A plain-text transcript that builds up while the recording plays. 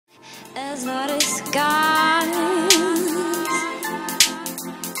There's no disguise.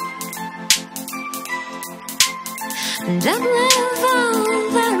 And I'm live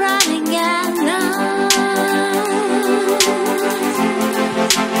on the running out.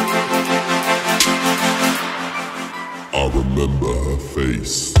 I remember her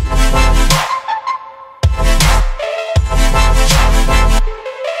face.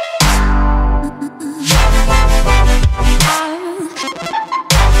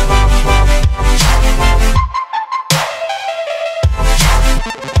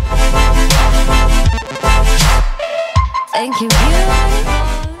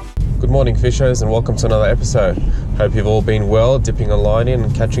 Good morning fishers, and welcome to another episode. Hope you've all been well, dipping a line in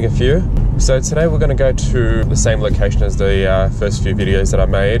and catching a few. So today we're going to go to the same location as the first few videos that I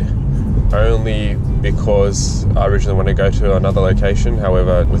made, only because I originally wanted to go to another location.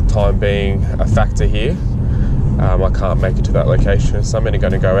 However, with time being a factor here, I can't make it to that location, so I'm only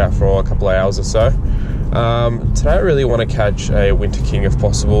going to go out for a couple of hours or so. Today I really want to catch a winter king if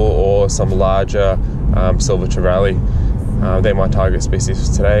possible, or some larger Silver Trevally. They're my target species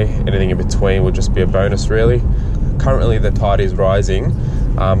for today. Anything in between will just be a bonus really. Currently the tide is rising.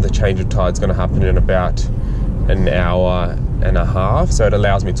 The change of tide is going to happen in about an hour and a half, so it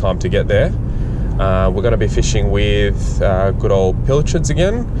allows me time to get there. We're going to be fishing with good old pilchards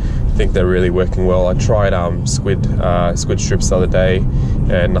again. I think they're really working well. I tried squid strips the other day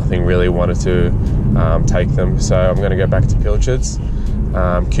and nothing really wanted to take them, so I'm going to go back to pilchards.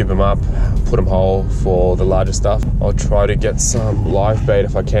 Cube them up, put them whole for the larger stuff. I'll try to get some live bait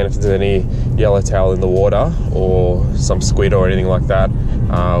if I can, if there's any yellowtail in the water or some squid or anything like that.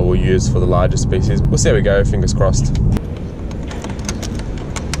 We'll use for the larger species. We'll see how we go, fingers crossed.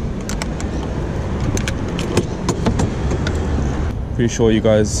 Pretty sure you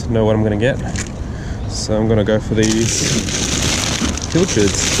guys know what I'm going to get. So I'm going to go for these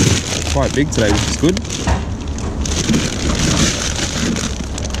pilchards. Quite big today, which is good.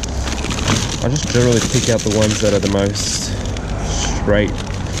 I just generally pick out the ones that are the most straight.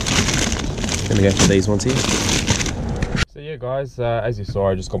 I'm gonna go for these ones here. So yeah guys, as you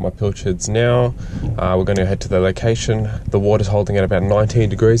saw, I just got my pilchards now. We're gonna head to the location. The water's holding at about 19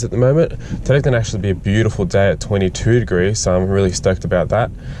 degrees at the moment. Today's gonna actually be a beautiful day at 22 degrees, so I'm really stoked about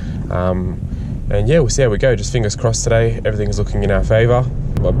that. And yeah, we'll see how we go. Just fingers crossed today, everything's looking in our favor.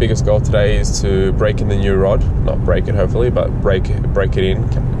 My biggest goal today is to break in the new rod. Not break it hopefully, but break it in,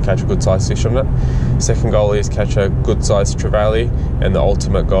 catch a good sized fish on it. Second goal is catch a good sized trevally, and the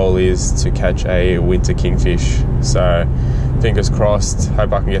ultimate goal is to catch a winter kingfish. So fingers crossed,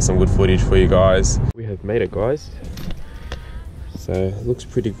 hope I can get some good footage for you guys. We have made it guys. So it looks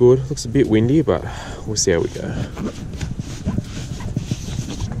pretty good. Looks a bit windy, but we'll see how we go.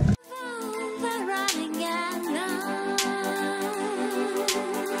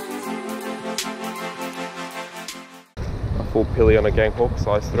 Full pilly on a gang hook,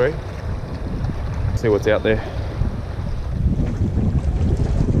 size 3. See what's out there.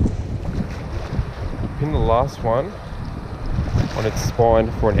 Pin the last one on its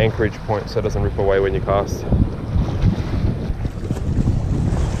spine for an anchorage point so it doesn't rip away when you cast.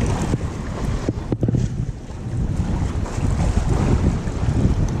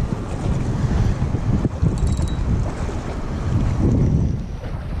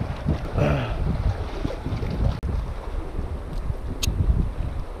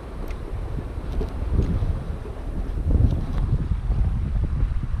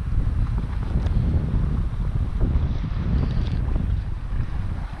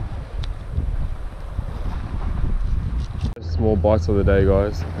 Small bites of the day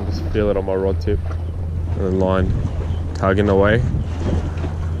guys. I can just feel it on my rod tip and the line tugging away.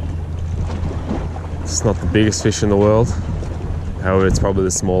 It's not the biggest fish in the world, however it's probably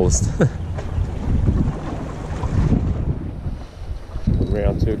the smallest.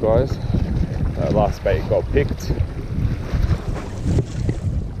 Round 2 guys. Last bait got picked.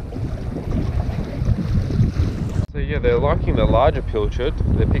 So yeah, they're liking the larger pilchard,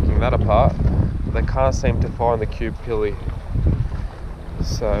 they're picking that apart. They can't seem to find the cube pilly.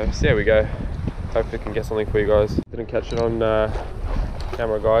 So there we go. Hopefully I can get something for you guys. Didn't catch it on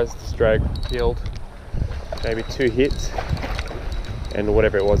camera guys. This drag peeled maybe 2 hits and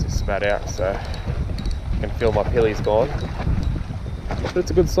whatever it was it spat out, so I can feel my pilly's gone. But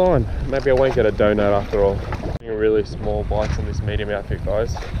it's a good sign. Maybe I won't get a donut after all. Really small bites on this medium outfit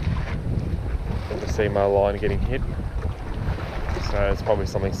guys. You can see my line getting hit. So it's probably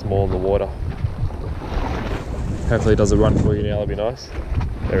something small in the water. Hopefully it doesn't run for you now, that'd be nice.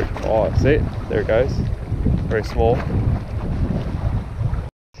 There, oh, see it? There it goes. Very small.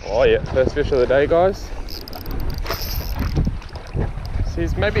 Oh yeah, first fish of the day guys. See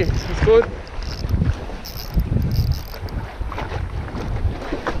He's good.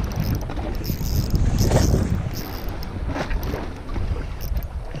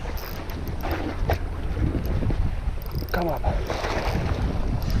 Come up.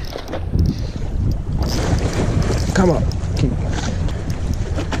 Come up.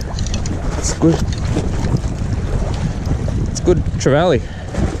 It's good. It's good trevally.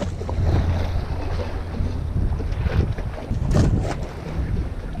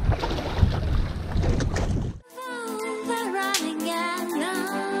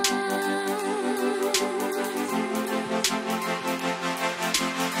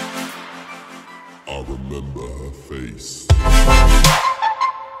 I remember her face.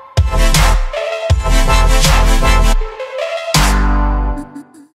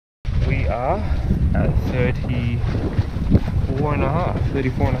 We are at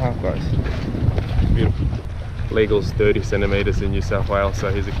 34 and a half, guys. Beautiful. Legal's 30 centimeters in New South Wales,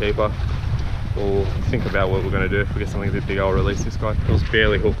 so he's a keeper. We'll think about what we're going to do. If we get something a bit big, I'll release this guy. It was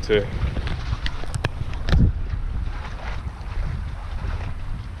barely hooked too.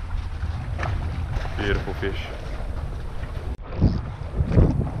 Beautiful fish.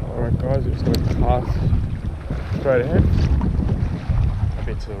 Alright guys, we're just going to cast straight ahead. A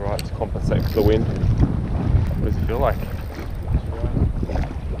bit to the right to compensate for the wind. What does it feel like?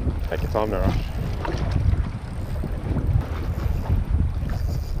 Take your time, no rush.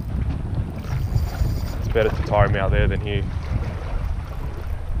 It's better to tire him out there than here.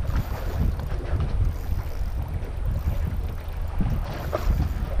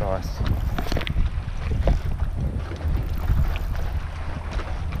 Nice.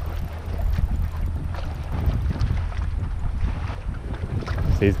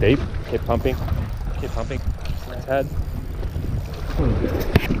 He's deep. Keep pumping. Keep pumping. Tad.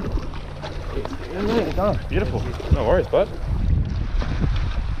 Yeah, done. Beautiful. No worries, bud.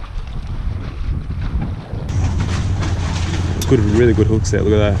 Good, really good hooks there.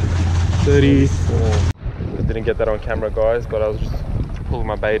 Look at that. 34. I didn't get that on camera, guys, but I was just pulling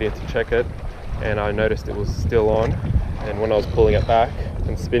my bait in to check it, and I noticed it was still on. And when I was pulling it back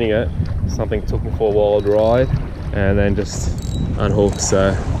and spinning it, something took me for a wild ride, and then just unhooked,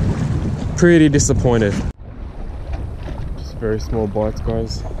 so pretty disappointed. Just very small bites,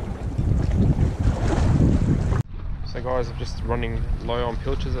 guys. So guys, I'm just running low on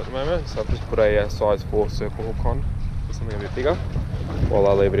pilchards at the moment, so I've just put a size 4 circle hook on for something a bit bigger while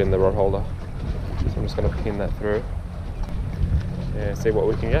I leave it in the rod holder. So I'm just going to pin that through and see what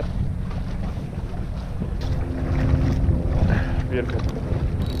we can get. Beautiful.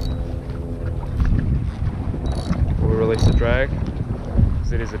 We'll release the drag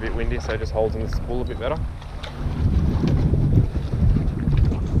because it is a bit windy, so it just holds in the spool a bit better.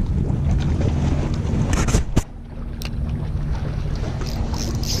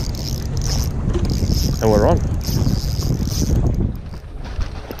 And we're on.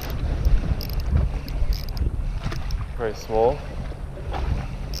 Very small.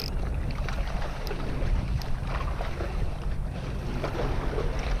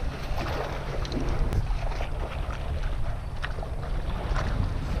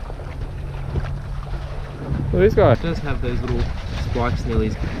 Look at this guy. It does have those little spikes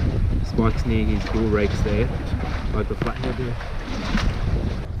near his gill rakes there, like the flathead there.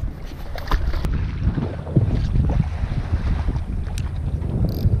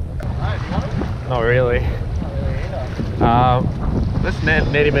 Not really. Let's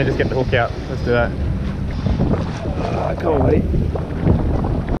net him and just get the hook out. Let's do that. Come on, buddy. See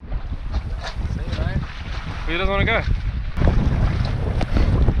you, mate. Who doesn't want to go?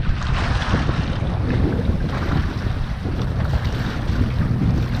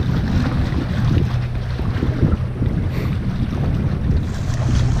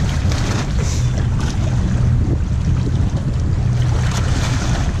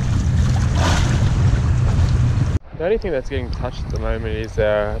 The only thing that's getting touched at the moment is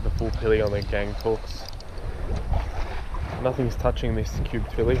the full pilly on the gang hooks. Nothing's touching this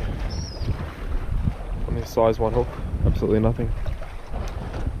cubed filly on this size 1 hook, absolutely nothing.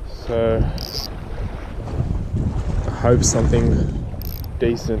 So I hope something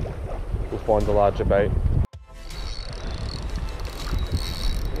decent will find the larger bait.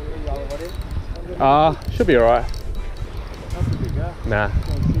 Should be alright. Nah.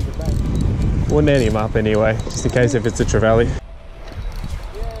 We'll net him up anyway, just in case if it's a trevally.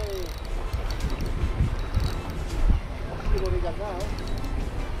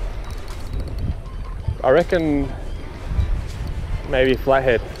 I reckon maybe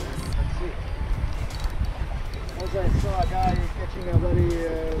flathead. catching a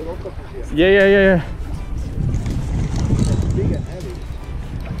very octopus here. Yeah. It's big and heavy.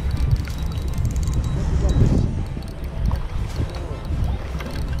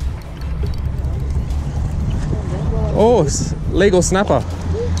 Oh, legal snapper.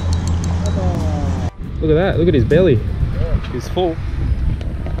 Look at that, look at his belly. He's full.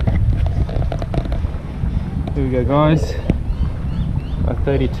 Here we go, guys. A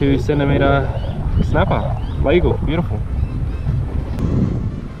 32 centimeter snapper. Legal, beautiful.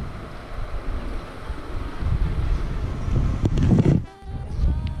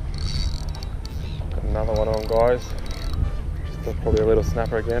 Got another one on, guys. Just probably a little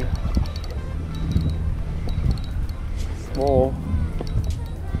snapper again. Small.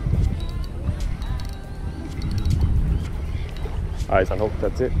 Oh, he's unhooked,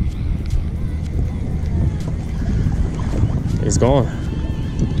 that's it. He's gone.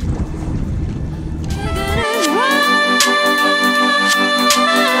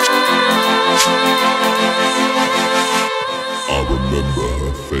 I remember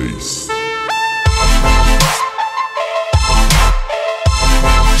her face.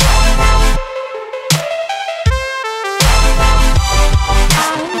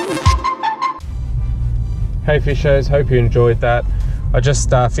 Hey fishers, hope you enjoyed that. I just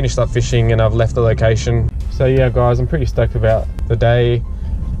finished up fishing and I've left the location. So yeah guys, I'm pretty stoked about the day.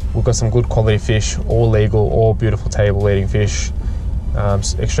 We've got some good quality fish, all legal, all beautiful table eating fish.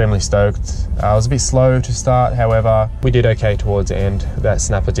 Extremely stoked. I was a bit slow to start, however, we did okay towards the end. That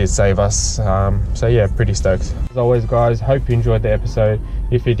snapper did save us. So yeah, pretty stoked. As always guys, hope you enjoyed the episode.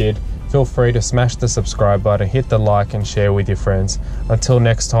 If you did, feel free to smash the subscribe button, hit the like and share with your friends. Until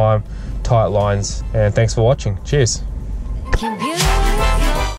next time, tight lines, and thanks for watching. Cheers. Computer